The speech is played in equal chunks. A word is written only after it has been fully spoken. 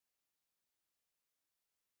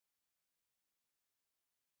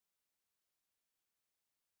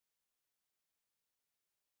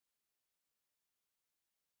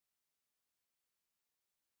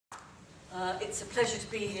It's a pleasure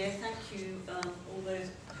to be here. Thank you, all those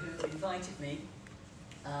who invited me.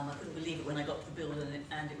 I couldn't believe it when I got to the building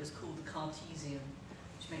and it was called the Cartesian,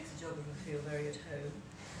 which makes a geographer feel very at home.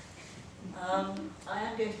 I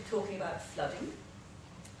am going to be talking about flooding.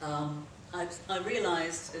 I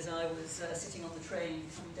realised as I was sitting on the train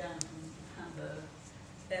coming down from Hamburg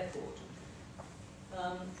Airport,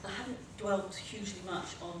 I haven't dwelt hugely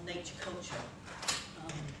much on nature culture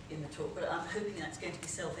in the talk, but I'm hoping that's going to be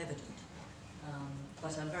self-evident.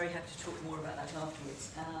 But I'm very happy to talk more about that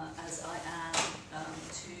afterwards, as I am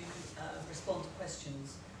to respond to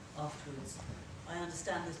questions afterwards. I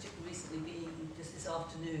understand there's recently been, just this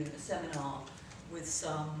afternoon, a seminar with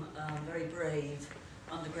some very brave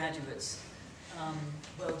undergraduates.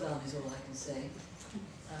 Well done is all I can say.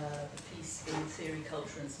 The piece in Theory,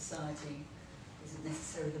 Culture and Society isn't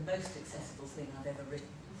necessarily the most accessible thing I've ever written.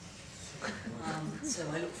 So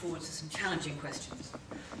I look forward to some challenging questions.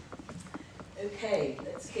 Okay,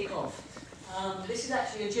 let's kick off. This is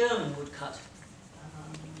actually a German woodcut,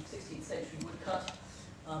 16th century woodcut,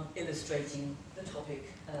 illustrating the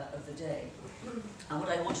topic of the day. And what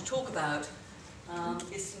I want to talk about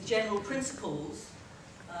is some general principles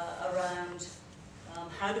around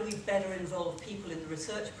how do we better involve people in the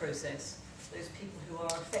research process, those people who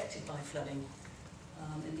are affected by flooding,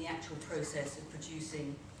 in the actual process of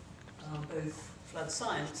producing both flood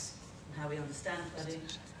science and how we understand flooding,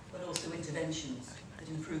 but also interventions that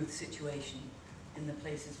improve the situation in the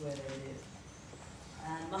places where they live.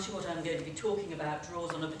 And much of what I'm going to be talking about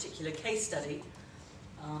draws on a particular case study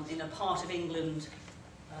in a part of England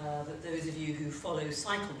that those of you who follow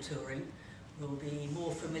cycle touring will be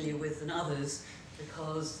more familiar with than others,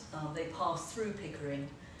 because they passed through Pickering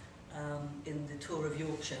in the tour of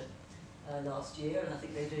Yorkshire last year, and I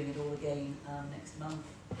think they're doing it all again next month.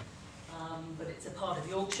 But it's a part of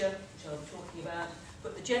Yorkshire, which I'll be talking about.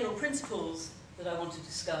 But the general principles that I want to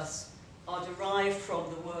discuss are derived from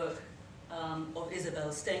the work of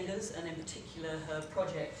Isabel Stengers, and in particular her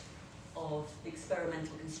project of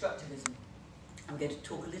experimental constructivism. I'm going to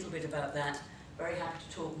talk a little bit about that. Very happy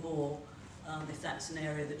to talk more if that's an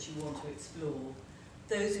area that you want to explore.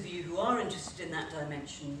 Those of you who are interested in that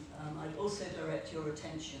dimension, I'd also direct your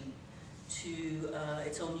attention to,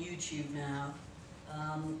 it's on YouTube now,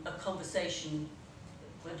 a conversation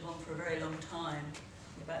that went on for a very long time,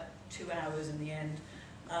 about 2 hours in the end,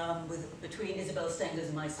 between Isabel Stengers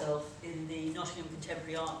and myself in the Nottingham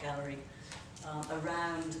Contemporary Art Gallery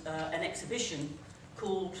around an exhibition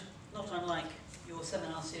called, not unlike your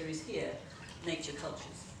seminar series here, Nature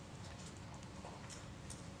Cultures.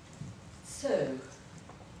 So,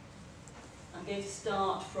 I'm going to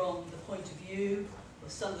start from the point of view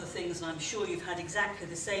of some of the things, and I'm sure you've had exactly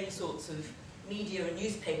the same sorts of media and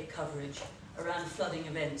newspaper coverage around flooding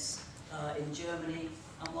events in Germany,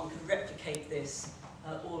 and one can replicate this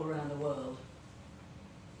all around the world.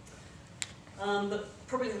 But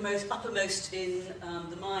probably the most uppermost in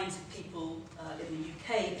the minds of people in the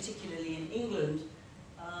UK, particularly in England,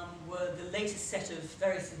 were the latest set of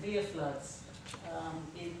very severe floods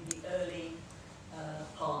in the early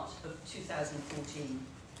part of 2014.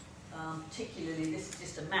 Particularly, this is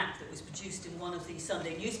just a map that was produced in one of the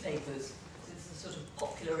Sunday newspapers. So this is a sort of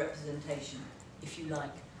popular representation, if you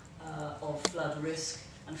like, of flood risk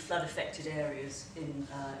and flood-affected areas in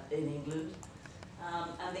England.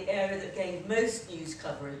 And the area that gained most news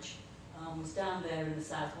coverage was down there in the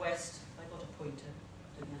southwest. I got a pointer.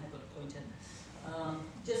 I don't know how I got a pointer.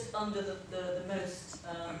 Just under the most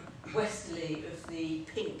westerly of the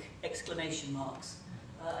pink exclamation marks,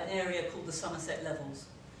 an area called the Somerset Levels,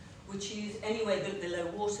 which is anyway below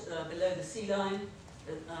water, below the sea line.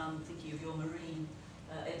 Thinking of your marine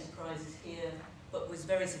enterprises here, but was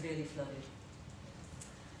very severely flooded.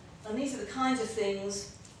 And these are the kinds of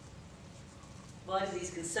things. Why do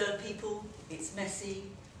these concern people? It's messy,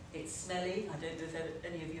 it's smelly. I don't know if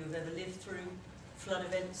any of you have ever lived through flood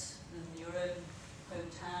events in your own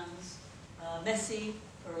hometowns. Messy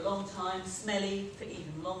for a long time, smelly for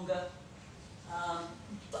even longer.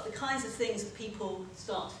 But the kinds of things that people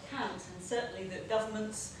start to count, and certainly that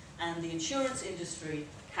governments and the insurance industry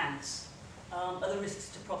counts, are the risks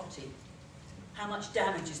to property. How much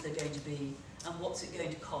damage is there going to be, and what's it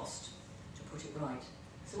going to cost, to put it right.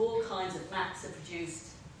 So all kinds of maps are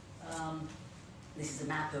produced. This is a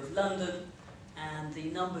map of London, and the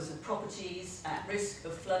numbers of properties at risk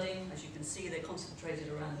of flooding. As you can see, they're concentrated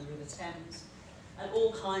around the River Thames, and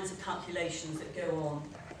all kinds of calculations that go on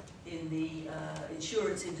in the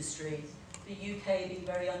insurance industry. The UK being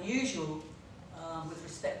very unusual with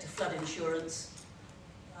respect to flood insurance.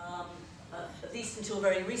 At least until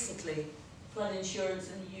very recently, flood insurance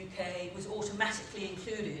in the UK was automatically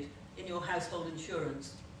included in your household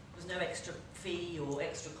insurance. There's no extra fee or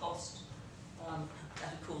extra cost.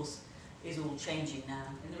 That, of course, is all changing now.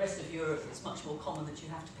 In the rest of Europe, it's much more common that you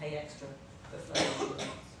have to pay extra for flood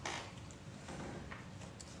insurance.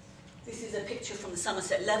 This is a picture from the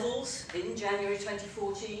Somerset Levels in January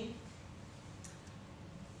 2014.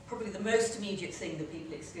 Probably the most immediate thing that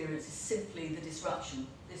people experience is simply the disruption.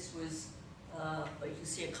 This was, you can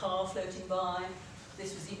see a car floating by.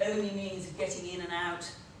 This was the only means of getting in and out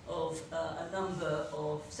of a number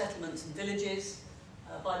of settlements and villages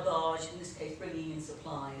by barge, in this case bringing in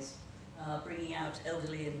supplies, bringing out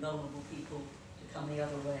elderly and vulnerable people to come the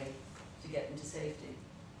other way to get them to safety.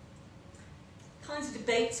 Kinds of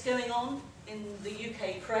debates going on in the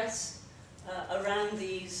UK press around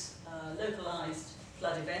these localised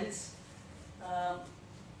flood events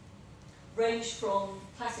range from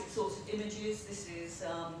classic sorts of images. This is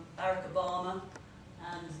Barack Obama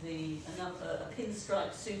and a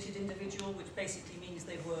pinstripe suited individual, which basically means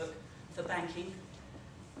they work for banking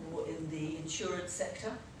or in the insurance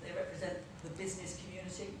sector. They represent the business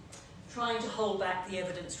community, trying to hold back the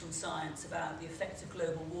evidence from science about the effects of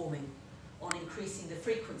global warming on increasing the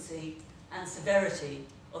frequency and severity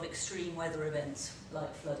of extreme weather events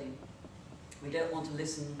like flooding. We don't want to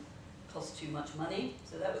listen, it costs too much money.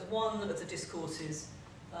 So that was one of the discourses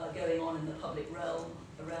going on in the public realm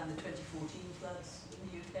around the 2014 floods in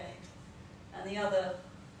the UK. And the other,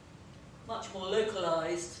 much more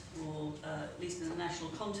localised, or at least in the national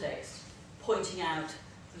context, pointing out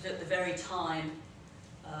that at the very time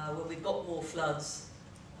when we've got more floods,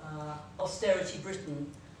 austerity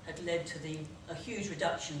Britain had led to a huge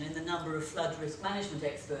reduction in the number of flood risk management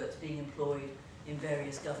experts being employed in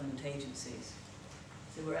various government agencies.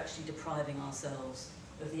 So we're actually depriving ourselves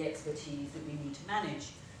of the expertise that we need to manage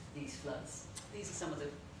these floods. These are some of the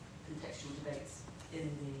contextual debates in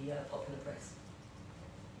the popular press.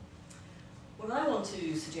 What I want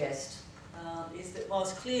to suggest is that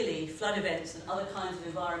whilst clearly flood events and other kinds of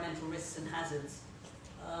environmental risks and hazards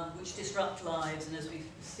which disrupt lives, and as we've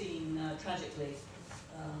seen tragically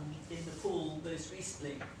in Nepal most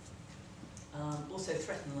recently, also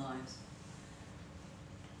threaten lives.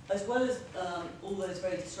 As well as all those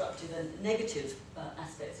very disruptive and negative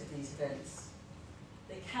aspects of these events,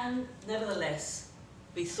 they can nevertheless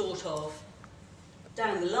be thought of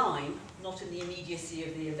down the line, not in the immediacy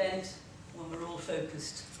of the event, when we're all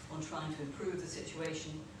focused on trying to improve the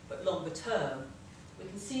situation, but longer term. We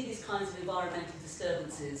can see these kinds of environmental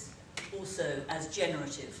disturbances also as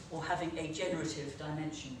generative, or having a generative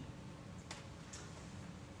dimension.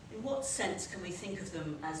 In what sense can we think of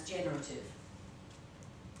them as generative?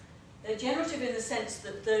 They're generative in the sense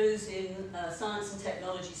that those in science and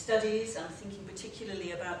technology studies, I'm thinking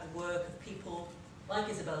particularly about the work of people like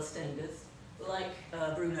Isabel Stengers, like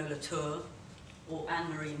Bruno Latour, or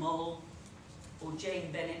Anne-Marie Moll, or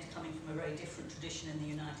Jane Bennett, coming from a very different tradition in the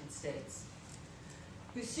United States,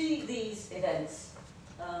 who see these events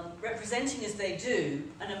representing as they do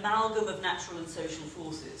an amalgam of natural and social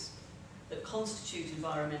forces that constitute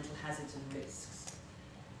environmental hazards and risks,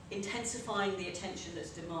 intensifying the attention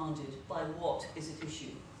that's demanded by what is at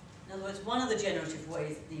issue. In other words, one of the generative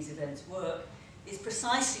ways that these events work is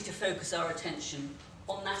precisely to focus our attention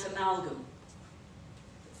on that amalgam.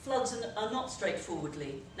 Floods are not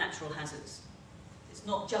straightforwardly natural hazards. It's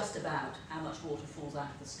not just about how much water falls out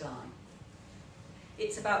of the sky.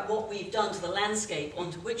 It's about what we've done to the landscape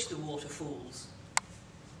onto which the water falls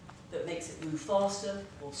that makes it move faster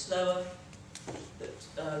or slower,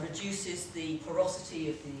 that reduces the porosity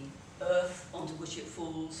of the earth onto which it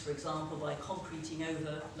falls, for example, by concreting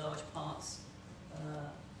over large parts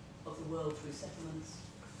of the world through settlements,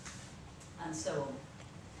 and so on.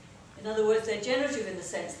 In other words, they're generative in the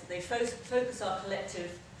sense that they focus our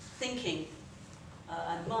collective thinking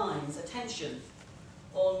and minds' attention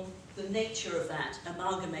on the nature of that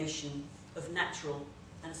amalgamation of natural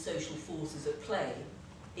and social forces at play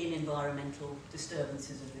in environmental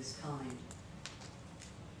disturbances of this kind.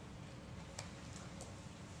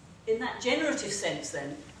 In that generative sense,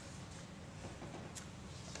 then,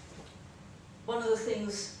 one of the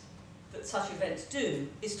things that such events do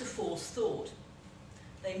is to force thought.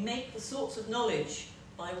 They make the sorts of knowledge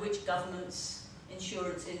by which governments,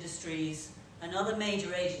 insurance industries, and other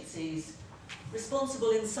major agencies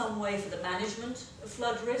responsible in some way for the management of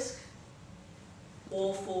flood risk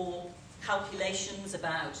or for calculations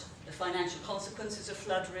about the financial consequences of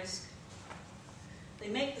flood risk. They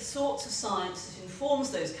make the sorts of science that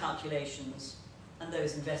informs those calculations and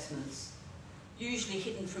those investments, usually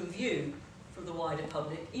hidden from view from the wider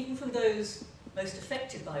public, even from those most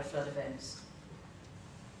affected by flood events.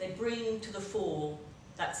 They bring to the fore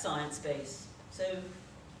that science base. So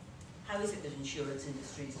how is it that insurance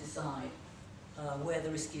industries decide where the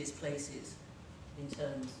riskiest place is in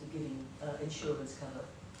terms of giving insurance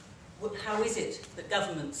cover? How is it that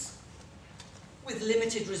governments with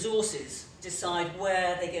limited resources decide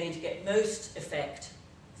where they're going to get most effect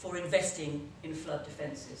for investing in flood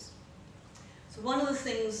defences? So one of the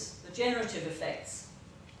things, the generative effects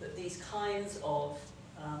that these kinds of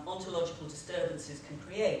ontological disturbances can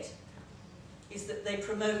create is that they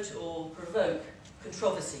promote or provoke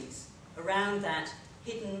controversies around that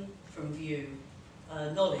hidden from view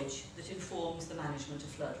knowledge that informs the management of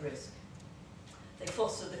flood risk. They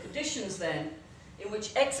foster the conditions then in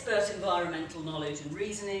which expert environmental knowledge and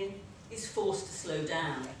reasoning is forced to slow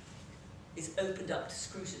down, is opened up to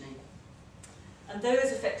scrutiny. And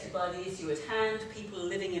those affected by the issue at hand, people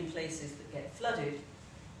living in places that get flooded,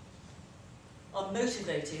 are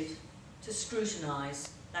motivated to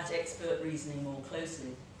scrutinise that expert reasoning more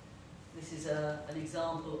closely. This is an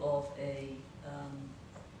example of a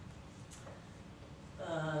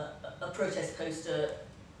protest poster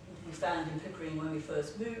we found in Pickering when we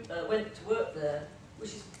first went to work there,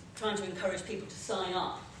 which is trying to encourage people to sign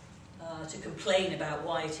up to complain about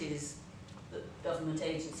why it is that government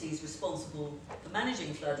agencies responsible for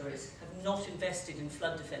managing flood risk have not invested in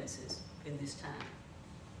flood defences in this town.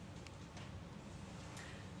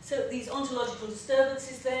 So these ontological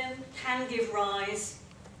disturbances then can give rise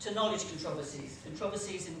to knowledge controversies,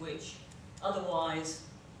 controversies in which otherwise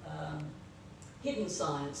hidden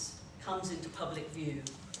science comes into public view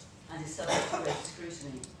and is subject to great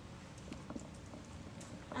scrutiny.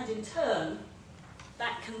 And in turn,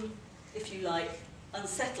 that can, if you like,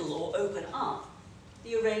 unsettle or open up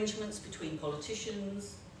the arrangements between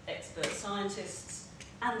politicians, expert scientists,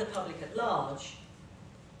 and the public at large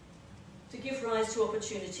to give rise to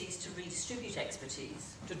opportunities to redistribute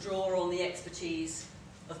expertise, to draw on the expertise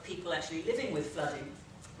of people actually living with flooding,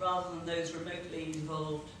 rather than those remotely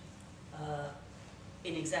involved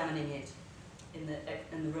in examining it in the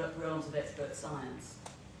realms of expert science,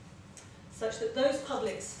 such that those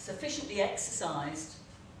publics sufficiently exercised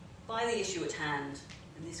by the issue at hand,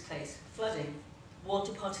 in this case flooding, want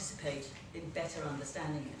to participate in better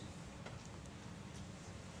understanding it.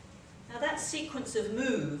 Now that sequence of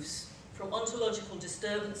moves from ontological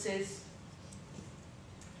disturbances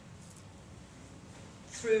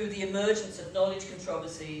through the emergence of knowledge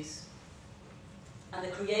controversies and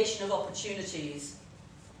the creation of opportunities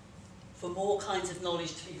for more kinds of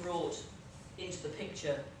knowledge to be brought into the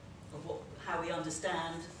picture of how we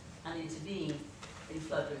understand and intervene in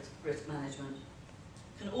flood risk management,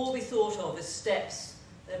 can all be thought of as steps.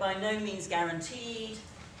 They're by no means guaranteed.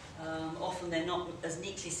 Often they're not as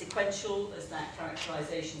neatly sequential as that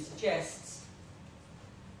characterization suggests,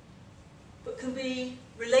 but can be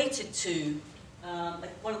related to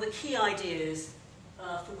one of the key ideas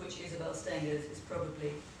for which Isabel Stenger is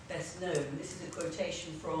probably best known. This is a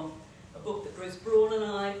quotation from a book that Bruce Braun and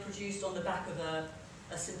I produced on the back of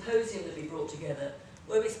a symposium that we brought together,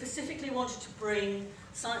 where we specifically wanted to bring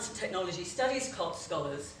science and technology studies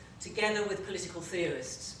scholars together with political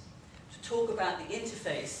theorists to talk about the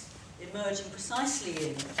interface emerging precisely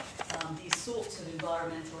in these sorts of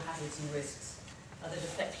environmental hazards and risks that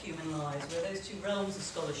affect human lives, where those two realms of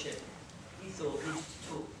scholarship we thought needed to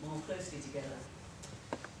talk more closely together.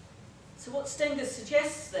 So what Stenger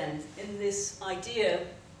suggests then in this idea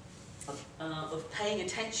of paying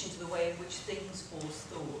attention to the way in which things force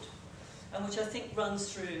thought, and which I think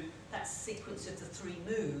runs through that sequence of the three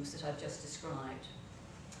moves that I've just described.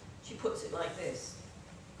 She puts it like this: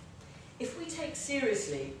 if we take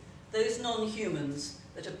seriously those non-humans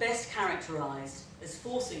that are best characterized as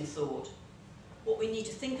forcing thought, what we need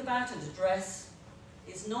to think about and address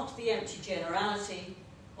is not the empty generality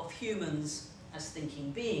of humans as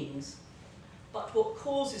thinking beings, but what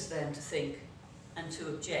causes them to think and to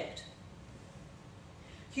object.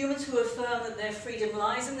 Humans who affirm that their freedom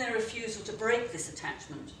lies in their refusal to break this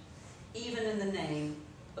attachment, even in the name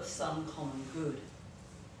of some common good.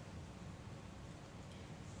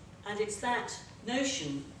 And it's that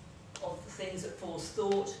notion of the things that force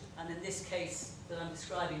thought, and in this case that I'm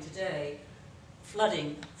describing today,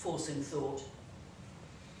 flooding forcing thought,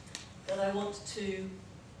 that I want to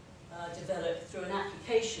develop through an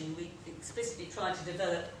application. We explicitly try to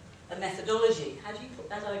develop a methodology. How do you put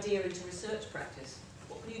that idea into research practice?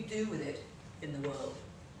 What can you do with it in the world?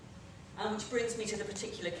 And which brings me to the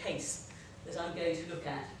particular case that I'm going to look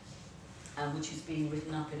at, and which is being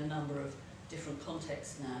written up in a number of different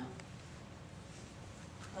contexts now,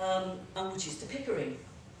 and which is to Pickering,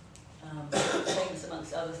 famous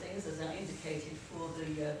amongst other things, as I indicated, for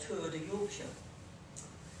the Tour de Yorkshire.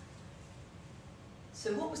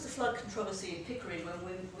 So what was the flood controversy in Pickering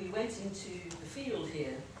when we went into the field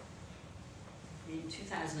here in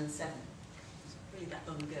 2007? It's really that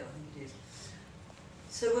long ago, I think it is.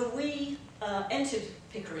 So when we entered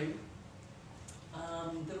Pickering,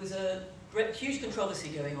 there was a huge controversy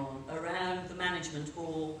going on around the management,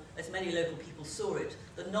 or as many local people saw it,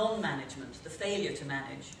 the non-management, the failure to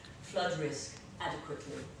manage flood risk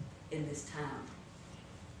adequately in this town.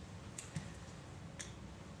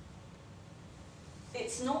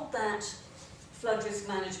 It's not that flood risk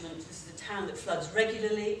management, this is a town that floods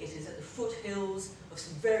regularly, it is at the foothills of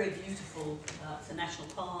some very beautiful, it's a national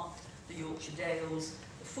park, the Yorkshire Dales,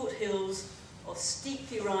 the foothills of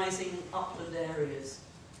steeply rising upland areas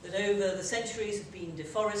that over the centuries have been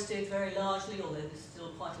deforested very largely, although there's still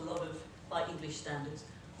quite a lot of, by English standards,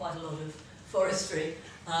 quite a lot of forestry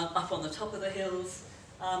up on the top of the hills,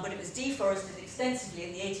 but it was deforested extensively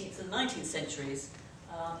in the 18th and 19th centuries,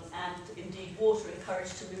 and indeed water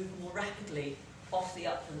encouraged to move more rapidly off the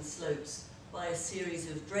upland slopes by a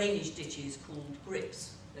series of drainage ditches called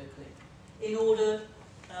grips locally, in order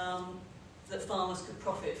that farmers could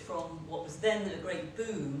profit from what was then a great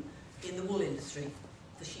boom in the wool industry,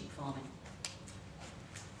 the sheep farming.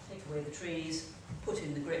 Take away the trees, put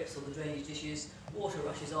in the grips or the drainage ditches, water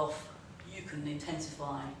rushes off, you can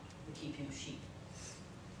intensify the keeping of sheep.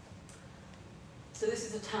 So this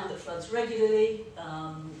is a town that floods regularly,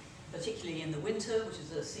 particularly in the winter, which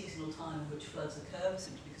is a seasonal time in which floods occur,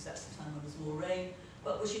 simply because that's the time when there's more rain,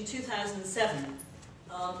 but which in 2007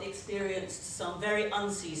 experienced some very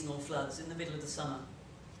unseasonal floods in the middle of the summer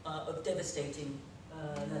of devastating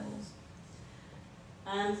levels.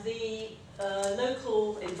 And the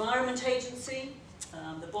local Environment Agency,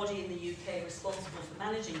 the body in the UK responsible for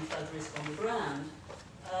managing flood risk on the ground,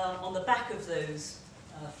 on the back of those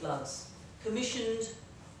floods, commissioned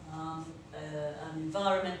an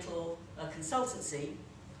environmental consultancy,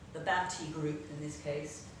 the BABT group in this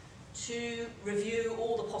case, to review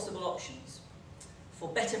all the possible options for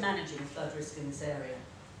better managing flood risk in this area.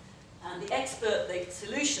 And the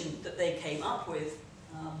solution that they came up with,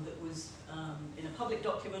 that was in a public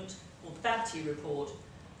document called the BABT report,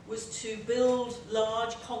 was to build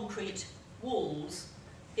large concrete walls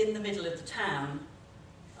in the middle of the town,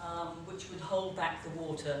 which would hold back the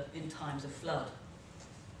water in times of flood.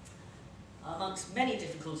 Amongst many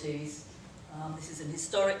difficulties, this is an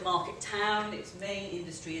historic market town, its main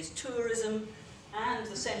industry is tourism, and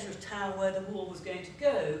the centre of town where the wall was going to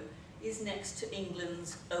go is next to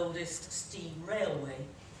England's oldest steam railway,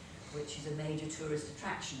 which is a major tourist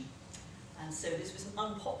attraction. And so this was an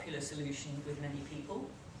unpopular solution with many people,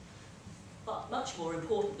 but much more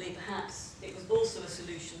importantly perhaps, it was also a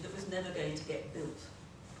solution that was never going to get built.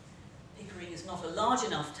 Pickering is not a large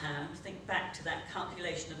enough town, think back to that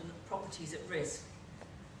calculation of properties at risk,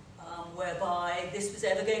 whereby this was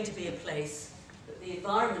ever going to be a place that the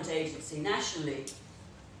Environment Agency nationally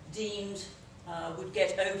deemed would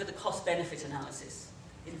get over the cost-benefit analysis.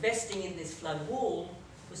 Investing in this flood wall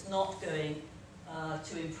was not going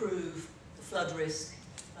to improve the flood risk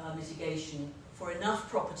mitigation for enough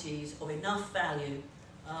properties of enough value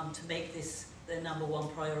to make this their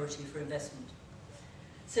 #1 priority for investment.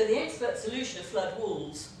 So the expert solution of flood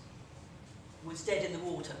walls was dead in the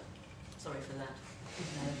water. Sorry for that.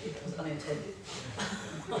 No, it was unintended.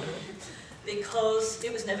 Because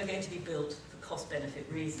it was never going to be built for cost-benefit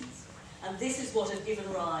reasons. And this is what had given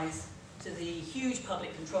rise to the huge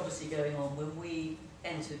public controversy going on when we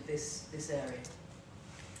entered this area.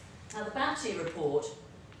 Now the BABT report,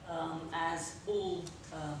 as all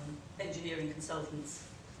engineering consultants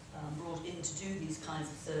brought in to do these kinds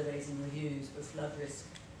of surveys and reviews of flood risk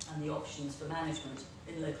and the options for management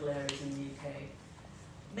in local areas in the UK,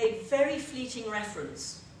 made very fleeting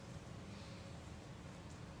reference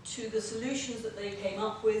to the solutions that they came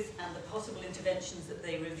up with and the possible interventions that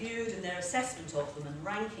they reviewed and their assessment of them and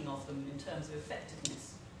ranking of them in terms of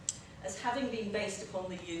effectiveness as having been based upon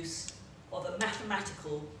the use of a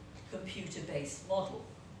mathematical computer-based model.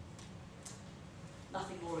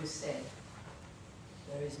 Nothing more is said.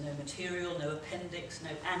 There is no material, no appendix, no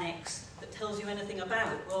annex that tells you anything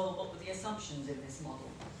about, well, what were the assumptions in this model?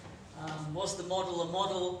 Was the model a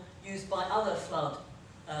model used by other flood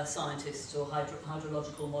scientists or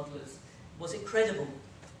hydrological modelers? Was it credible?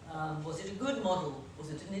 Was it a good model? Was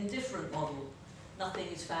it an indifferent model? Nothing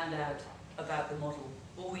is found out about the model.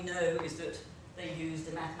 All we know is that they used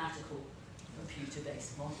a mathematical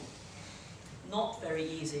computer-based model. Not very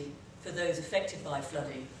easy for those affected by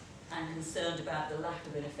flooding and concerned about the lack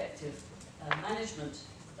of an effective management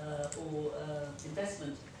or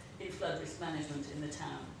investment in flood risk management in the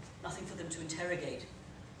town. Nothing for them to interrogate,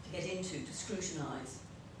 to get into, to scrutinise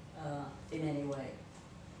in any way.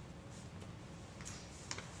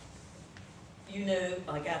 you know,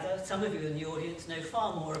 I gather, some of you in the audience know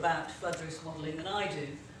far more about flood risk modelling than I do,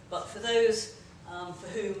 but for those for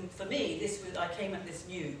whom, for me, I came at this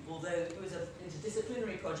new, although it was an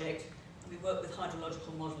interdisciplinary project, and we worked with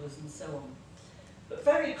hydrological modellers and so on. But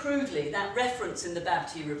very crudely, that reference in the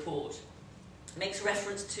Babty report makes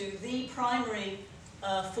reference to the primary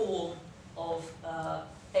form of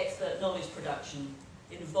expert knowledge production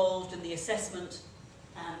involved in the assessment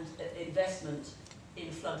and investment in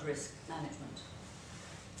flood risk management.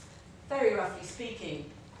 Very roughly speaking,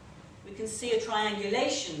 we can see a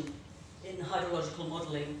triangulation in hydrological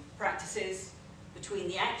modelling practices between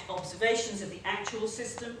the observations of the actual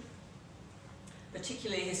system,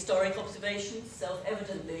 particularly historic observations.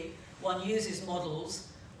 Self-evidently, one uses models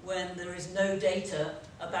when there is no data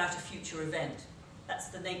about a future event. That's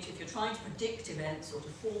the nature. If you're trying to predict events or to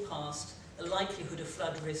forecast the likelihood of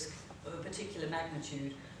flood risk of a particular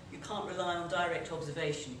magnitude, you can't rely on direct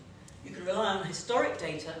observation. You can rely on historic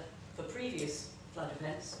data for previous flood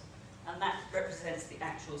events, and that represents the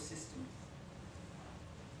actual system.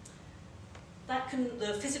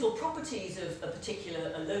 The physical properties of a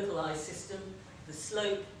particular localized system, the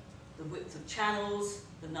slope, the width of channels,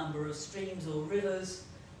 the number of streams or rivers,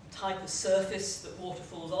 type of surface that water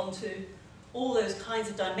falls onto, all those kinds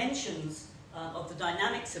of dimensions of the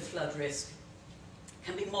dynamics of flood risk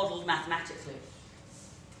can be modelled mathematically.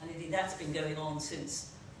 And indeed that's been going on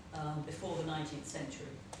since before the 19th century.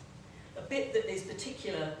 A bit that is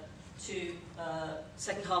particular to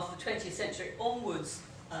second half of the 20th century onwards,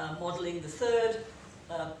 modelling the third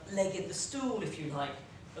leg in the stool, if you like,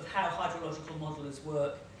 of how hydrological modellers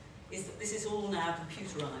work, is that this is all now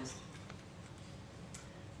computerised.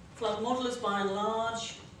 Flood modellers, by and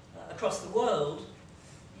large, across the world,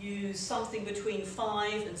 use something between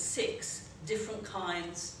 5 and 6 different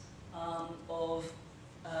kinds of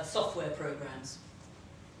software programs.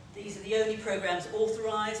 These are the only programs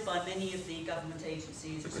authorised by many of the government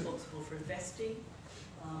agencies responsible for investing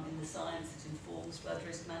in the science that informs flood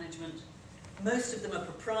risk management. Most of them are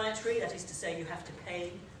proprietary, that is to say you have to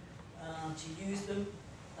pay to use them.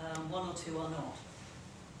 One or two are not.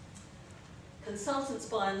 Consultants,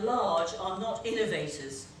 by and large, are not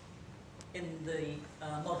innovators in the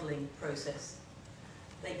modelling process.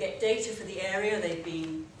 They get data for the area they've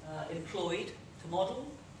been employed to model.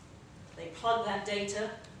 They plug that data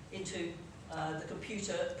into the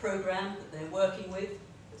computer program that they're working with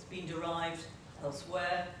that's been derived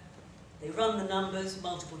elsewhere. They run the numbers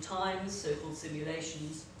multiple times, so-called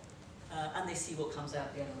simulations, and they see what comes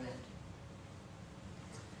out the other end.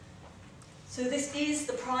 So this is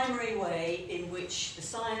the primary way in which the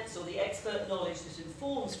science or the expert knowledge that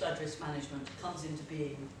informs flood risk management comes into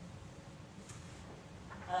being.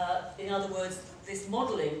 In other words, this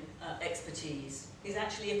modelling expertise is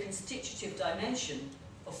actually a constitutive dimension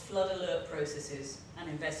of flood alert processes and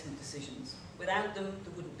investment decisions. Without them,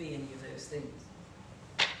 there wouldn't be any of those things.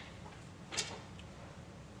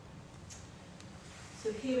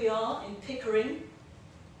 So here we are in Pickering,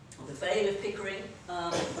 or the Vale of Pickering.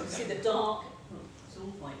 You can see the dark, it's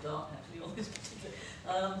all quite dark actually on this particular,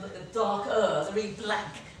 but the darker, the really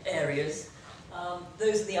black areas,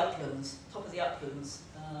 those are the uplands, top of the uplands,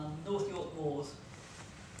 North York Moors.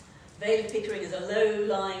 Vale of Pickering is a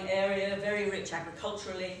low-lying area, very rich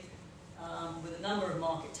agriculturally, with a number of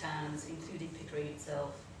market towns, including Pickering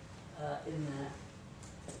itself, in there.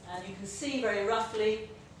 And you can see very roughly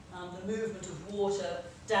the movement of water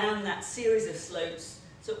down that series of slopes.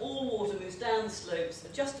 So all water moves down the slopes,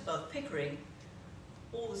 and just above Pickering,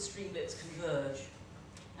 all the streamlets converge,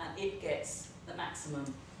 and it gets the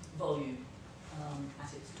maximum volume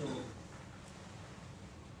at its door.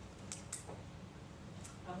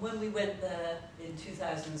 And when we went there in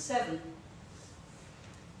 2007,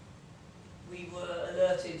 we were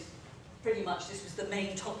alerted, pretty much this was the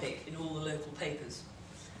main topic in all the local papers.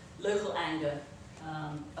 Local anger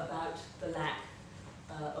about the lack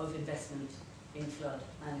of investment in flood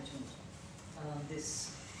management.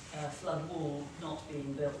 This flood wall not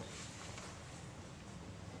being built.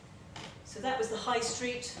 So that was the High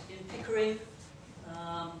Street in Pickering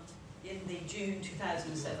in the June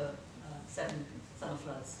 2007 summer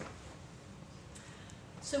floods.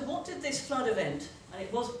 So what did this flood event, and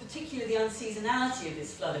it was particularly the unseasonality of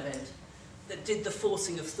this flood event that did the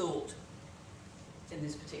forcing of thought in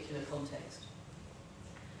this particular context.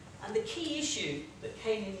 And the key issue that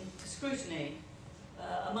came into scrutiny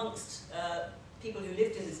amongst people who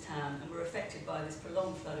lived in this town and were affected by this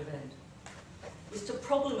prolonged flood event was to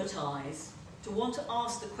problematise, to want to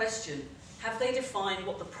ask the question, have they defined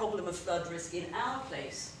what the problem of flood risk in our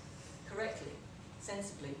place correctly,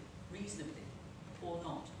 sensibly, reasonably, or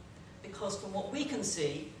not? Because from what we can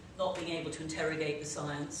see, not being able to interrogate the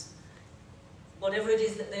science. Whatever it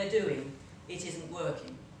is that they're doing, it isn't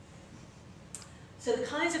working. So the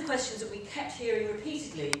kinds of questions that we kept hearing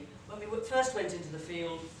repeatedly when we first went into the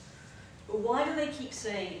field were, why do they keep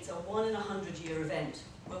saying it's a 1 in 100-year event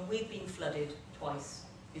when we've been flooded twice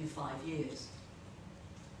in 5 years?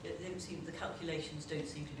 The calculations don't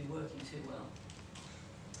seem to be working too well.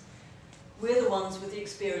 We're the ones with the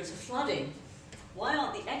experience of flooding. Why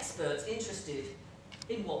aren't the experts interested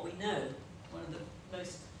in what we know? One of the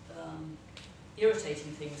most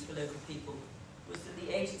irritating things for local people was that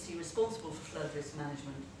the agency responsible for flood risk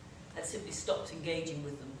management had simply stopped engaging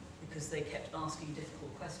with them because they kept asking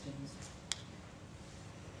difficult questions.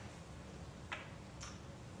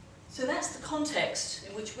 So that's the context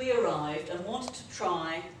in which we arrived and wanted to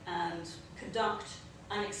try and conduct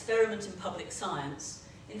an experiment in public science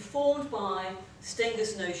informed by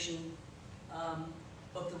Stenger's notion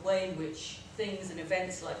of the way in which things and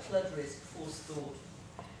events like flood risk force thought,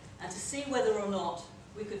 and to see whether or not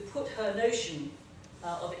we could put her notion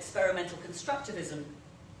of experimental constructivism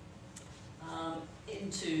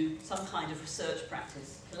into some kind of research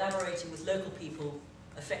practice, collaborating with local people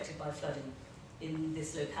affected by flooding in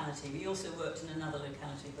this locality. We also worked in another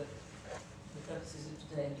locality, but for the purposes of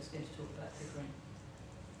today, I'm just going to talk about Pickering.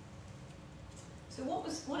 So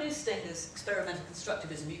what is Stenger's experimental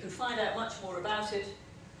constructivism? You can find out much more about it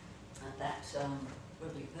at that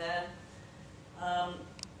web there.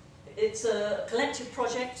 It's a collective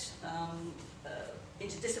project,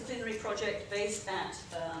 interdisciplinary project based at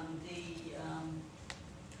the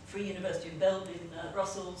Free University of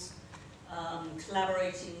Brussels,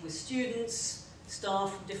 collaborating with students,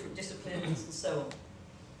 staff from different disciplines, and so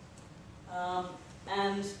on.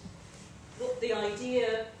 And what the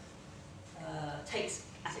idea takes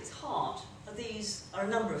at its heart are a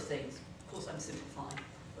number of things. Of course, I'm simplifying,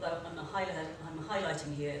 but I'm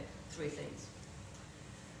highlighting here 3 things.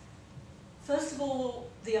 First of all,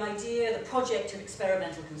 the project of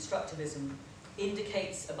experimental constructivism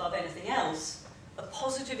indicates, above anything else, a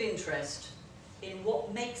positive interest in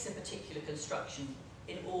what makes a particular construction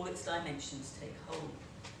in all its dimensions take hold.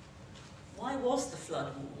 Why was the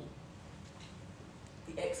flood wall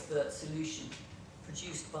the expert solution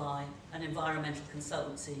produced by an environmental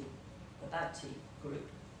consultancy, the Bapti Group?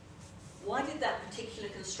 Why did that particular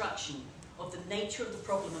construction of the nature of the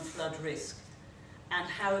problem of flood risk and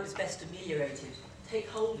how it was best ameliorated take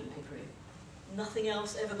hold in Pickering? Nothing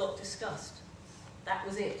else ever got discussed. That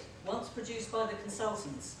was it. Once produced by the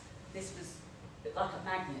consultants, this was like a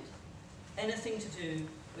magnet. Anything to do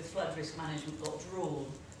with flood risk management got drawn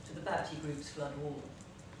to the Bapti Group's flood wall.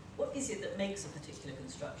 What is it that makes a particular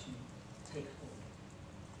construction take hold?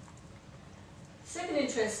 Second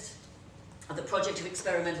interest of the project of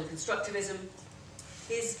experimental constructivism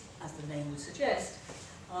is, as the name would suggest,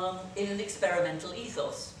 in an experimental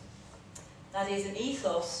ethos. That is, an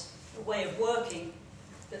ethos, a way of working,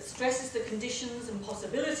 that stresses the conditions and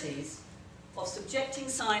possibilities of subjecting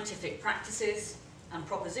scientific practices and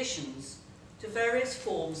propositions to various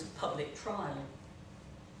forms of public trial,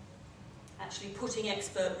 actually putting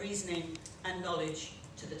expert reasoning and knowledge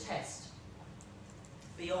to the test,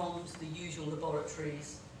 beyond the usual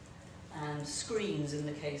laboratories and screens in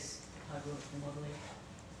the case of hydrological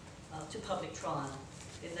modelling, to public trial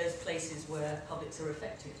in those places where publics are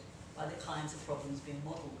affected by the kinds of problems being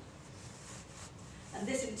modelled. And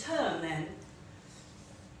this in turn then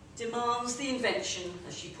demands the invention,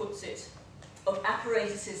 as she puts it, of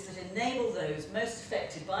apparatuses that enable those most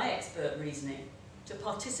affected by expert reasoning to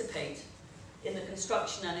participate in the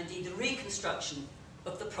construction and indeed the reconstruction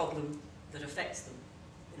of the problem that affects them,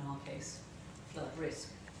 in our case, flood risk.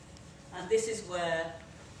 And this is where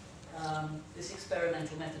this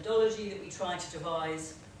experimental methodology that we try to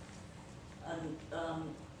devise and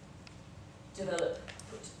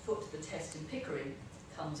put to the test in Pickering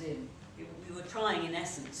comes in. We were trying, in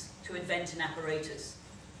essence, to invent an apparatus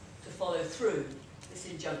to follow through this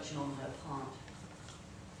injunction on her part.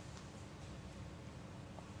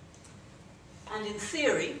 And in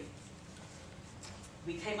theory,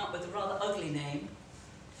 we came up with a rather ugly name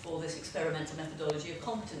for this experimental methodology of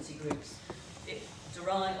competency groups. It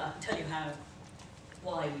derived, I can tell you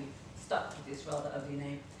why we stuck with this rather ugly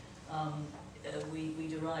name. We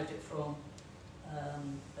derived it from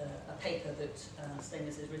a paper that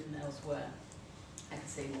Stamos has written elsewhere. I can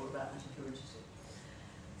say more about that if you're interested.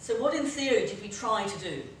 So what in theory did we try to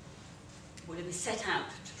do? What did we set out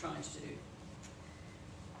to try to do?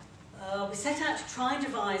 We set out to try and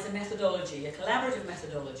devise a methodology, a collaborative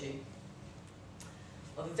methodology,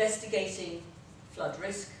 of investigating flood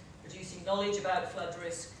risk, producing knowledge about flood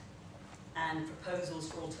risk, and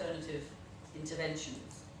proposals for alternative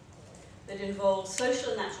interventions that involves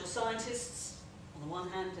social and natural scientists, on the one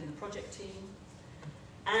hand in the project team,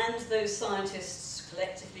 and those scientists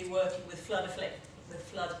collectively working with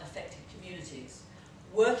flood-affected communities,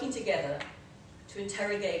 working together to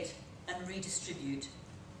interrogate and redistribute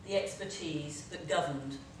the expertise that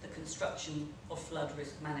governed the construction of flood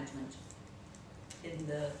risk management in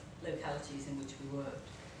the localities in which we worked.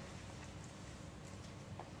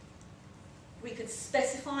 We could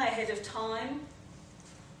specify ahead of time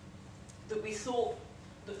that we thought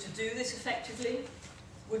that to do this effectively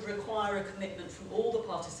would require a commitment from all the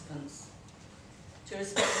participants to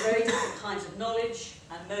respect the very different kinds of knowledge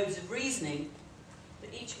and modes of reasoning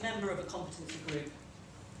that each member of a competency group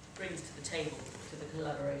brings to the table, to the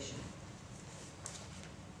collaboration.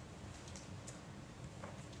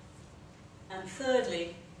 And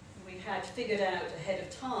thirdly, we had figured out ahead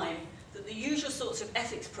of time that the usual sorts of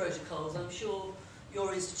ethics protocols, I'm sure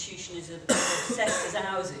your institution is as obsessed as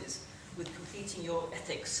ours is with completing your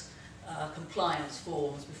ethics compliance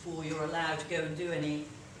forms before you're allowed to go and do any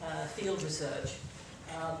field research,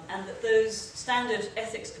 and that those standard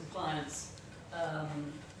ethics compliance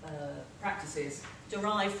practices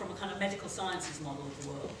derive from a kind of medical sciences model of the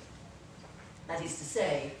world. That is to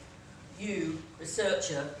say, you,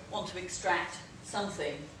 researcher, want to extract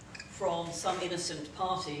something from some innocent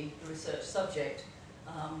party, the research subject,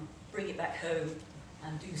 bring it back home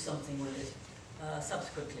and do something with it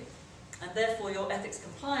subsequently. And therefore your ethics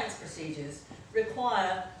compliance procedures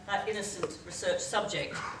require that innocent research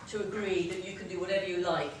subject to agree that you can do whatever you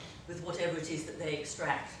like with whatever it is that they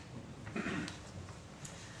extract.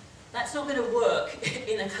 That's not going to work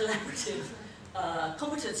in a collaborative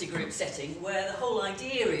competency group setting where the whole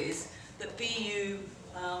idea is that be you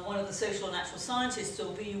one of the social or natural scientists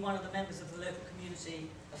or be you one of the members of the local community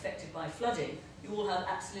affected by flooding, you all have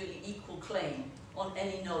absolutely equal claim on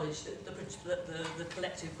any knowledge that the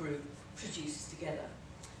collective group produces together.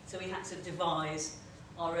 So we had to devise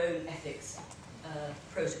our own ethics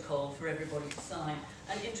protocol for everybody to sign.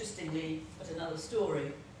 And interestingly, but another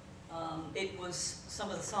story, it was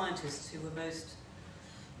some of the scientists who were most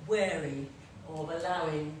wary of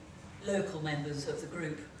allowing local members of the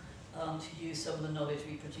group to use some of the knowledge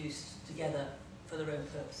we produced together for their own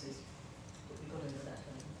purposes. But we got over that.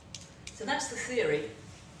 So that's the theory.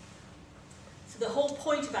 So the whole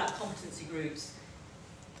point about competency groups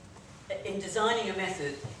in designing a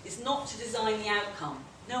method is not to design the outcome.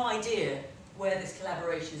 No idea where this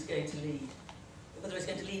collaboration is going to lead, whether it's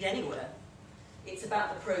going to lead anywhere. It's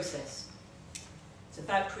about the process. It's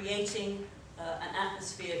about creating an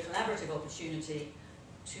atmosphere, collaborative opportunity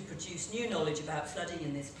to produce new knowledge about flooding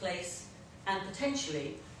in this place and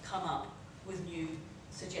potentially come up with new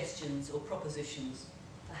suggestions or propositions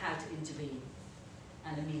for how to intervene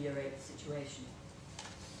and ameliorate the situation.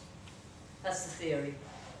 That's the theory.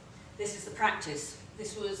 This is the practice.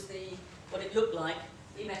 This was what it looked like.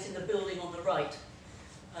 We met in the building on the right,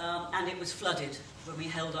 and it was flooded when we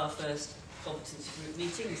held our first competency group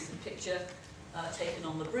meeting. This is a picture taken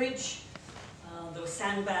on the bridge. There were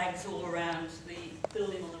sandbags all around. The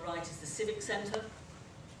building on the right is the Civic Centre.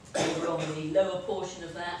 We were on the lower portion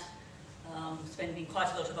of that, spending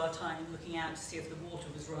quite a lot of our time looking out to see if the water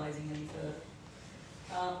was rising any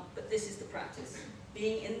further. But this is the practice,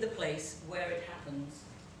 being in the place where it happens.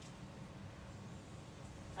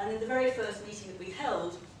 And in the very first meeting that we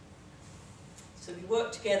held, so we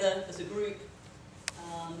worked together as a group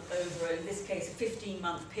over, in this case, a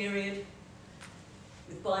 15-month period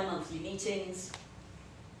with bi-monthly meetings,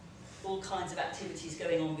 all kinds of activities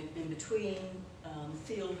going on in between,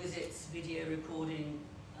 field visits, video recording,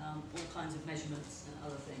 all kinds of measurements and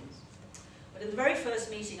other things. But in the very first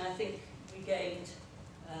meeting, I think we gained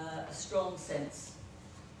a strong sense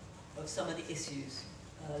of some of the issues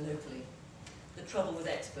locally. The trouble with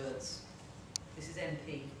experts. This is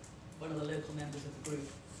MP, one of the local members of the group.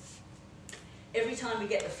 Every time we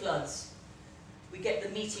get the floods, we get the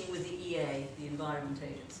meeting with the EA, the Environment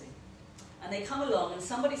Agency. And they come along and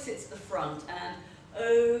somebody sits at the front and,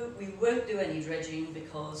 oh, we won't do any dredging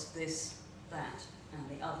because this, that, and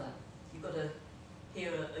the other. You've got to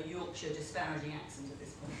hear a Yorkshire disparaging accent at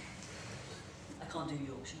this point. I can't do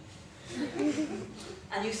Yorkshire.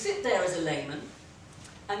 And you sit there as a layman,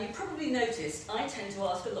 and you probably noticed I tend to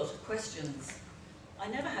ask a lot of questions. I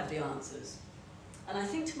never have the answers. And I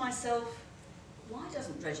think to myself, why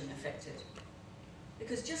doesn't dredging affect it?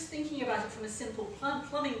 Because just thinking about it from a simple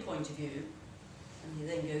plumbing point of view, and he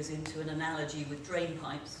then goes into an analogy with drain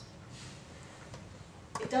pipes,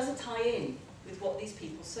 it doesn't tie in with what these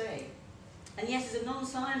people say. And yet as a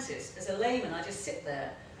non-scientist, as a layman, I just sit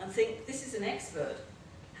there and think, this is an expert.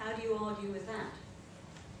 How do you argue with that?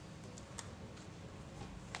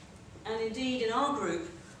 And indeed, in our group,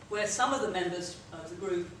 where some of the members of the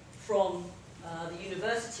group from the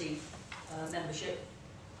university membership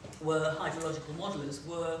were hydrological modelers,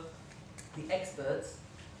 were the experts,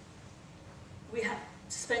 we had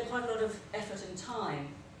to spend quite a lot of effort and time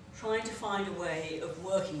trying to find a way of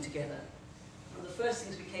working together. One of the first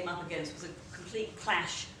things we came up against was a complete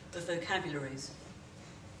clash of vocabularies.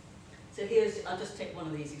 So here's, I'll just take one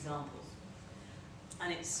of these examples,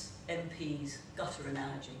 and it's MP's gutter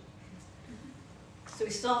analogy. So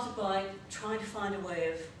we started by trying to find a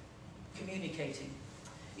way of communicating.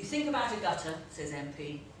 You think about a gutter, says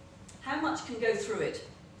MP, how much can go through it?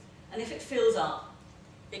 And if it fills up,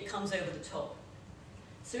 it comes over the top.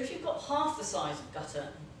 So if you've got half the size of gutter,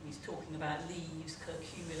 he's talking about leaves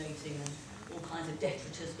accumulating and all kinds of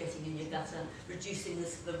detritus getting in your gutter, reducing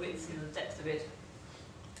the width and the depth of it.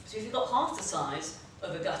 So if you've got half the size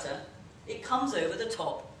of a gutter, it comes over the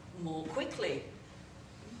top more quickly.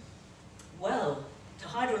 Well, to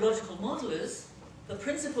hydrological modelers, the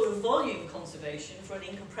principle of volume conservation for an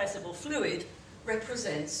incompressible fluid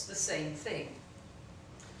represents the same thing.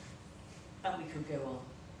 And we could go on.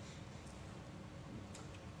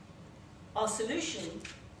 Our solution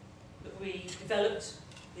that we developed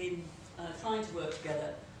in trying to work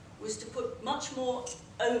together was to put much more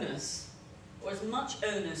onus, or as much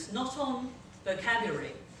onus, not on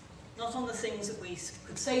vocabulary, not on the things that we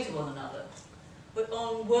could say to one another, but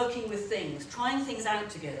on working with things, trying things out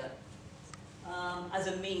together as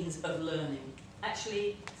a means of learning,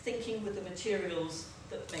 actually thinking with the materials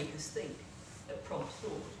that make us think, that prompt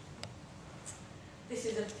thought. This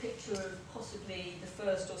is a picture of possibly the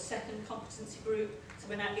first or second competency group. So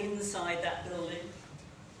we're now inside that building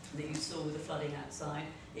that you saw with the flooding outside.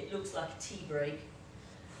 It looks like a tea break.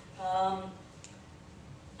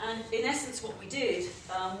 And in essence what we did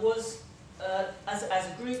was, as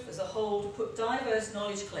a group, as a whole, to put diverse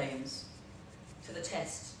knowledge claims to the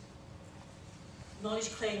test.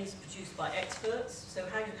 Knowledge claims produced by experts. So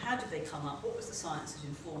how did they come up? What was the science that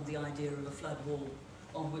informed the idea of a flood wall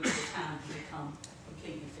on which the town could become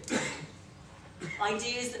completely fixated?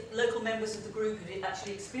 Ideas that local members of the group who had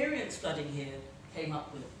actually experienced flooding here came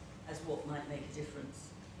up with as what might make a difference.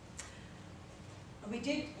 And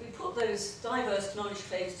we put those diverse knowledge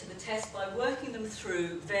claims to the test by working them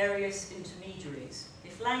through various intermediaries.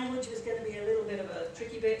 If language was going to be a little bit of a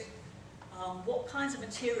tricky bit, what kinds of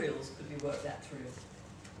materials could we work that through?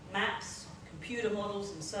 Maps, computer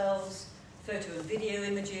models themselves, photo and video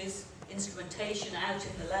images, instrumentation out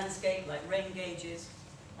in the landscape like rain gauges,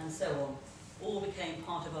 and so on. All became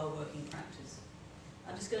part of our working practice.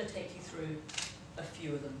 I'm just going to take you through a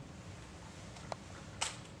few of them.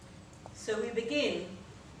 So we begin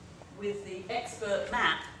with the expert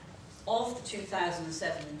map of the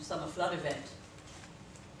 2007 summer flood event.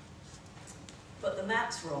 But the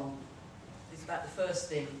map's wrong. It's about the first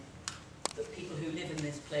thing that people who live in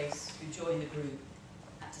this place, who join the group,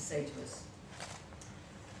 had to say to us.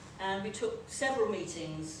 And we took several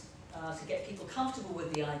meetings to get people comfortable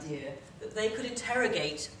with the idea that they could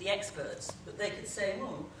interrogate the experts, that they could say,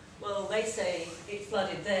 oh, well, they say it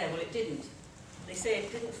flooded there, well, it didn't. They say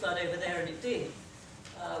it didn't flood over there, and it did.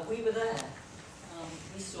 We were there.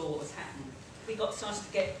 We saw what was happening. We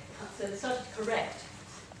started to correct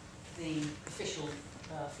the official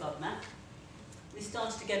flood map. We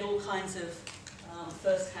started to get all kinds of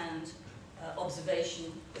first-hand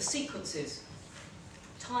observation of sequences,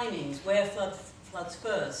 timings, where floods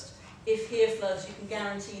first. If here floods, you can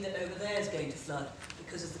guarantee that over there is going to flood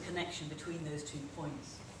because of the connection between those 2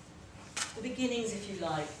 points. The beginnings, if you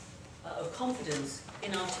like, of confidence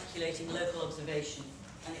in articulating local observation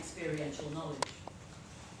and experiential knowledge.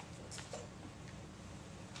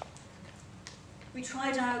 We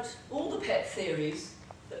tried out all the pet theories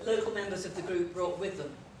that local members of the group brought with them,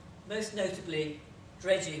 most notably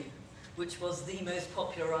dredging, which was the most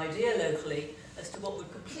popular idea locally as to what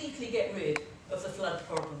would completely get rid of the flood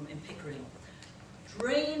problem in Pickering.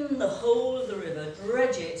 Drain the whole of the river,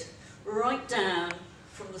 dredge it right down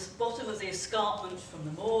from the bottom of the escarpment, from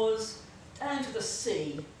the moors, down to the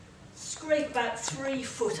sea, scrape about 3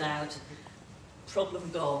 foot out, problem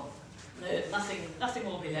gone. No, nothing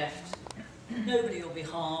will be left. Nobody will be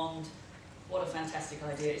harmed. What a fantastic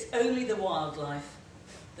idea. It's only the wildlife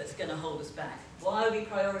that's going to hold us back. Why are we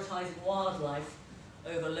prioritising wildlife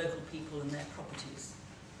over local people and their properties?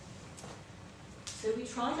 So we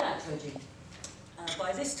tried out dredging.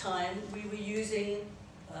 By this time, we were using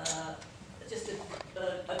just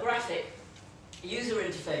a graphic user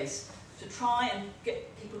interface to try and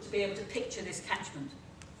get people to be able to picture this catchment.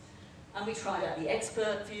 And we tried out the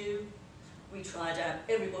expert view. We tried out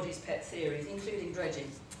everybody's pet theories, including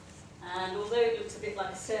dredging. And although it looks a bit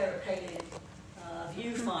like a Sarah Palin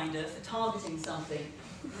viewfinder for targeting something,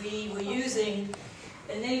 we were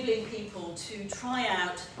enabling people to try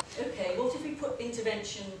out, okay, what if we put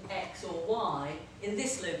intervention X or Y in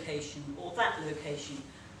this location or that location?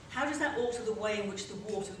 How does that alter the way in which the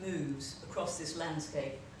water moves across this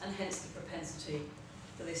landscape, and hence the propensity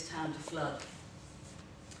for this town to flood?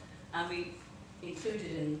 And we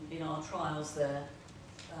included in our trials there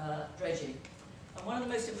dredging. And one of the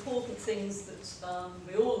most important things that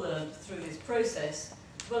we all learned through this process,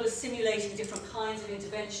 as well as simulating different kinds of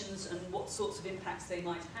interventions and what sorts of impacts they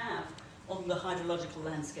might have on the hydrological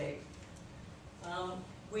landscape,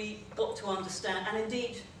 we got to understand, and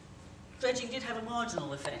indeed dredging did have a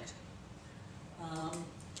marginal effect.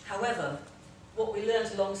 However, what we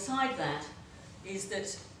learned alongside that is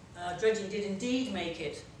that dredging did indeed make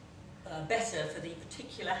it better for the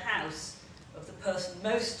particular house of the person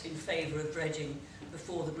most in favour of dredging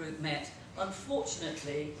before the group met.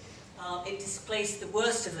 Unfortunately, it displaced the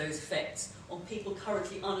worst of those effects on people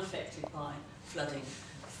currently unaffected by flooding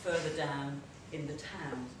further down in the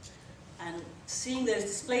town. And seeing those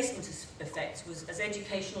displacement effects was as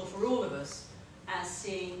educational for all of us as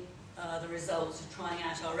seeing the results of trying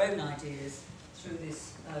out our own ideas through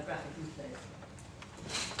this graphic interface.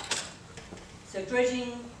 So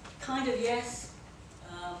dredging, kind of yes,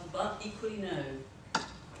 but equally no.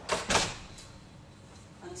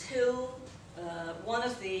 Until one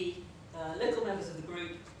of the local members of the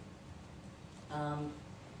group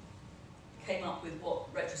came up with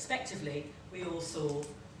what retrospectively we all saw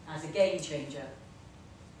as a game changer.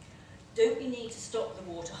 Don't we need to stop the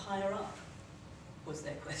water higher up? Was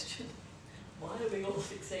their question. Why are we all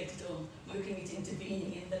fixated on looking at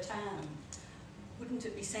intervening in the town? Wouldn't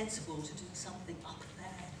it be sensible to do something up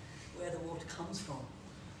there where the water comes from?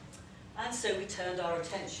 And so we turned our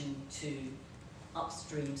attention to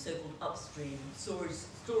upstream, so-called upstream storage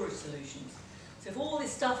solutions. So if all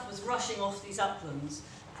this stuff was rushing off these uplands,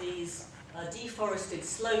 these deforested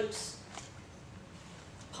slopes,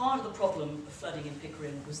 part of the problem of flooding in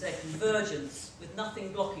Pickering was their convergence with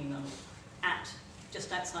nothing blocking them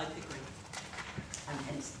just outside Pickering, and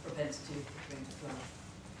hence the propensity of Pickering to flood.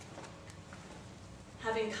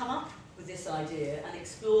 Having come up with this idea and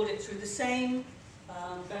explored it through the same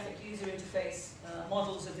graphic user interface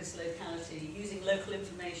models of this locality, using local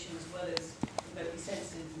information as well as remotely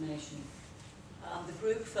sensed information, the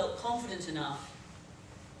group felt confident enough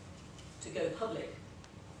to go public.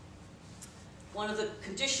 One of the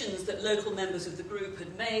conditions that local members of the group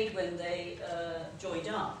had made when they joined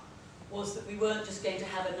up was that we weren't just going to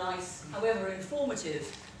have a nice, however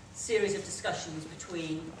informative, series of discussions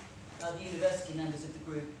between the university members of the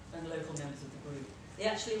group and local members of the group. They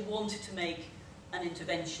actually wanted to make an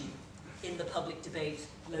intervention in the public debate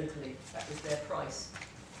locally. That was their price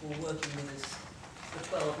for working with us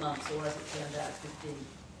for 12 months, or as it turned out, 15.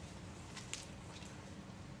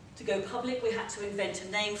 To go public, we had to invent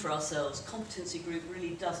a name for ourselves. Competency group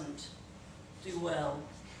really doesn't do well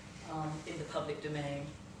in the public domain.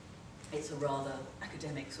 It's a rather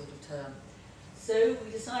academic sort of term. So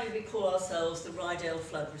we decided we'd call ourselves the Rydale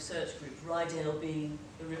Flood Research Group, Rydale being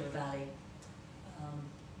the river valley,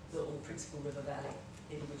 or principal river valley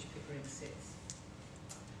in which Pickering sits.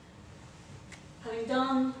 Having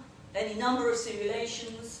done any number of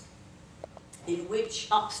simulations in which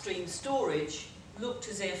upstream storage looked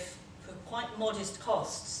as if, for quite modest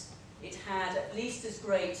costs, it had at least as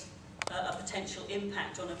great a potential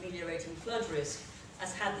impact on ameliorating flood risk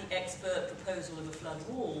as had the expert proposal of a flood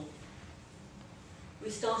wall, we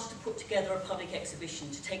started to put together a public exhibition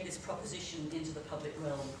to take this proposition into the public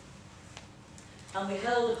realm. And we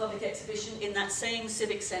held a public exhibition in that same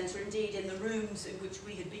civic centre, indeed in the rooms in which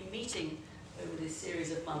we had been meeting over this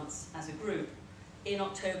series of months as a group, in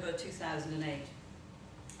October 2008,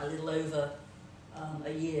 a little over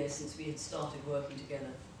a year since we had started working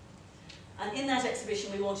together. And in that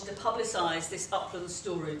exhibition we wanted to publicise this upland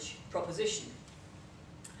storage proposition.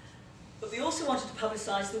 But we also wanted to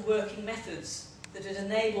publicise the working methods that had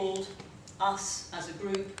enabled us as a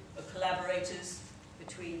group of collaborators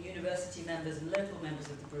between university members and local members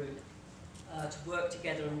of the group to work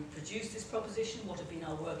together and produce this proposition. What have been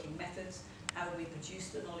our working methods? How have we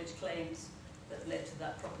produced the knowledge claims that led to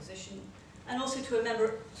that proposition? And also to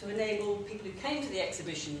enable people who came to the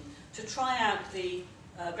exhibition to try out the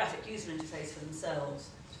graphic user interface for themselves,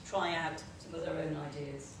 to try out some of their own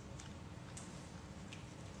ideas.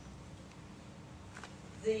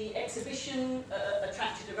 The exhibition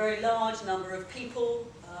attracted a very large number of people.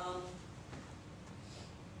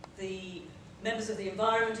 The members of the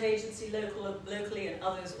Environment Agency locally and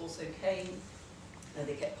others also came.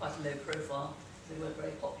 They kept quite a low profile they weren't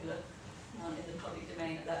very popular in the public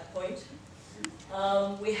domain at that point.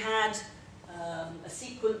 We had a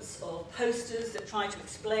sequence of posters that tried to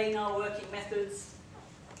explain our working methods.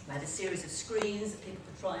 We had a series of screens that people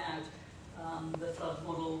could try out the flood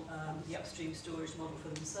model, the upstream storage model for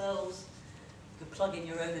themselves. You could plug in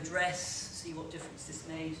your own address, see what difference this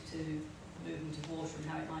made to the movement of water and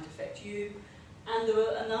how it might affect you. And there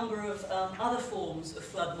were a number of other forms of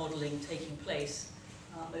flood modelling taking place,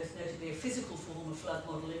 most notably a physical form of flood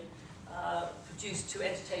modelling produced to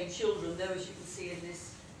entertain children, though as you can see in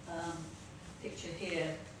this picture here,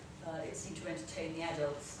 it seemed to entertain the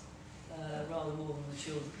adults rather more than the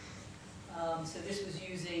children. So this was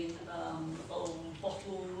using old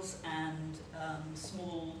bottles and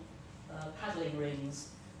small paddling rings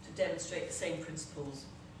to demonstrate the same principles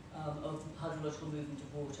of hydrological movement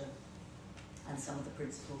of water and some of the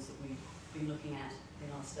principles that we've been looking at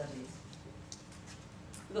in our studies.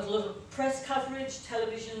 We've got a lot of press coverage,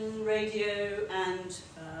 television, radio and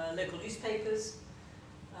local newspapers.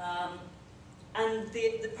 And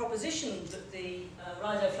the proposition that the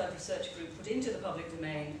Rideau Flood Research Group put into the public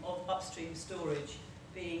domain of upstream storage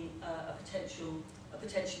being a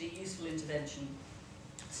potentially useful intervention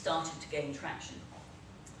started to gain traction.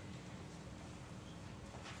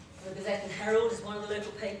 The Gazette and Herald is one of the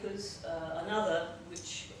local papers. Another,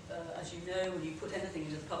 which, as you know, when you put anything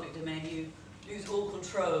into the public domain, you lose all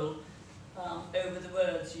control over the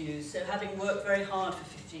words used. So having worked very hard for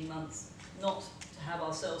 15 months, not to have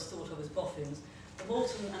ourselves thought of as boffins, the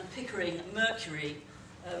Malton and Pickering Mercury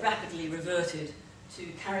rapidly reverted to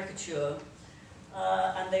caricature,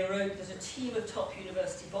 and they wrote that a team of top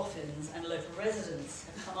university boffins and local residents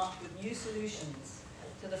have come up with new solutions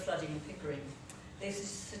to the flooding in Pickering. They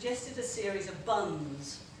suggested a series of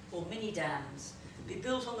bunds, or mini dams, be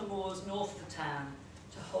built on the moors north of the town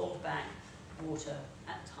to hold back water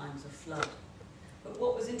at times of flood. But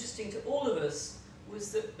what was interesting to all of us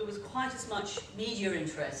was that there was quite as much media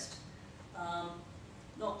interest,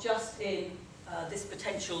 not just in this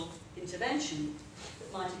potential intervention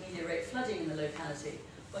that might ameliorate flooding in the locality,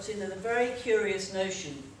 but in the very curious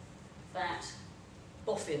notion that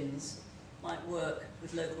boffins might work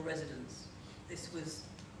with local residents. This was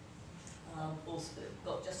also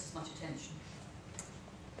got just as much attention.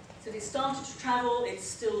 So it started to travel, it's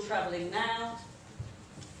still travelling now.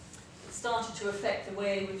 It started to affect the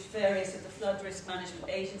way in which various of the flood risk management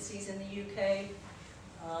agencies in the UK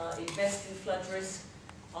invest in flood risk.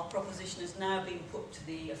 Our proposition has now been put to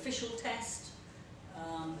the official test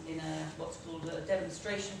in what's called a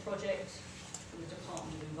demonstration project from the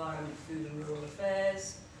Department of Environment, Food and Rural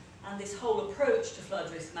Affairs. And this whole approach to flood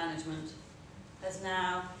risk management has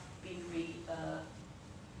now been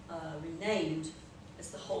renamed as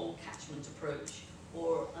the whole catchment approach,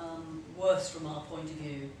 or worse from our point of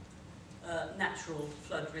view, natural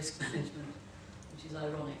flood risk management, which is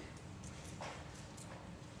ironic.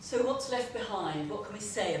 So what's left behind? What can we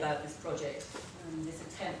say about this project and this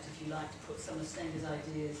attempt, if you like, to put some of Stenger's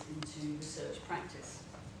ideas into research practice?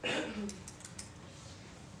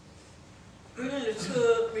 Bruno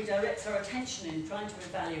Latour redirects our attention in trying to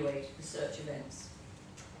evaluate research events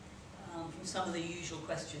from some of the usual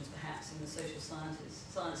questions, perhaps, in the social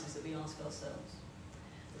sciences that we ask ourselves.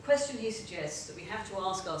 The question he suggests that we have to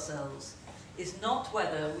ask ourselves is not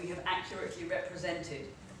whether we have accurately represented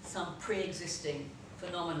some pre-existing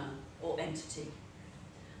phenomena or entity,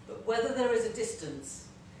 but whether there is a distance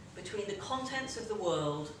between the contents of the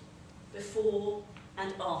world before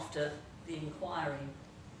and after the inquiry,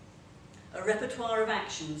 a repertoire of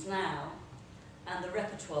actions now, and the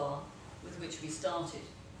repertoire with which we started.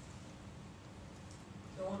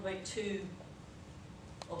 I want to make two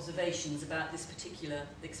observations about this particular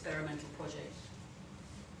experimental project.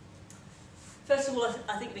 First of all,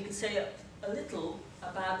 I think we can say a little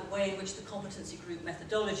about the way in which the competency group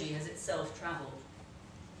methodology has itself travelled.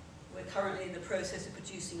 We're currently in the process of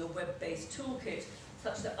producing a web-based toolkit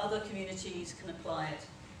such that other communities can apply it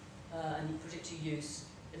and put it to use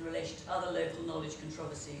in relation to other local knowledge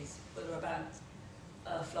controversies, whether about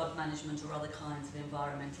flood management or other kinds of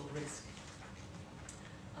environmental risk.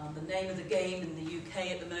 The name of the game in the UK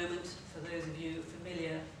at the moment, for those of you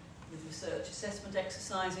familiar with research assessment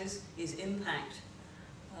exercises, is impact.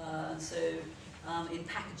 And so in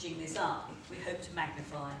packaging this up, we hope to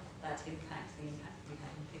magnify that impact, the impact we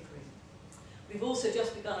have in Pickering. We've also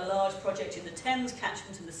just begun a large project in the Thames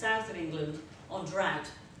catchment in the south of England on drought,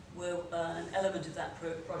 where an element of that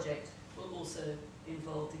project will also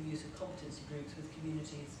involve the use of competency groups with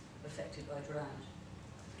communities affected by drought.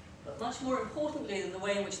 But much more importantly than the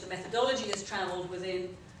way in which the methodology has travelled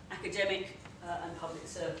within academic and public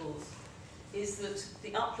circles is that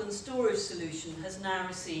the upland storage solution has now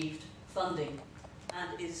received funding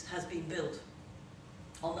and has been built.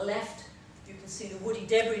 On the left, you can see the woody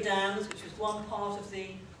debris dams, which was one part of the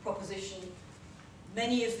proposition.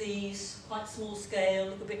 Many of these, quite small scale,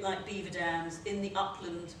 look a bit like beaver dams in the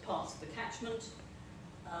upland parts of the catchment.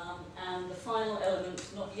 And the final element,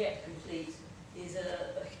 not yet complete, is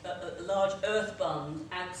a large earth bund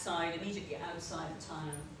outside, immediately outside the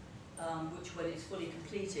town, which, when it's fully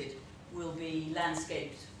completed, will be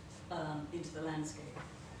landscaped into the landscape.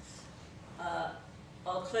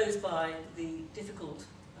 I'll close by the difficult,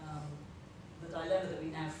 the dilemma that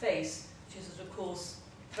we now face, which is that, of course,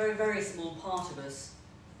 a very, very small part of us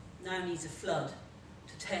now needs a flood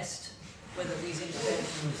to test whether these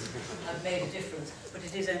interventions have made a difference, but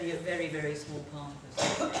it is only a very, very small part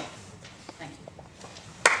of us.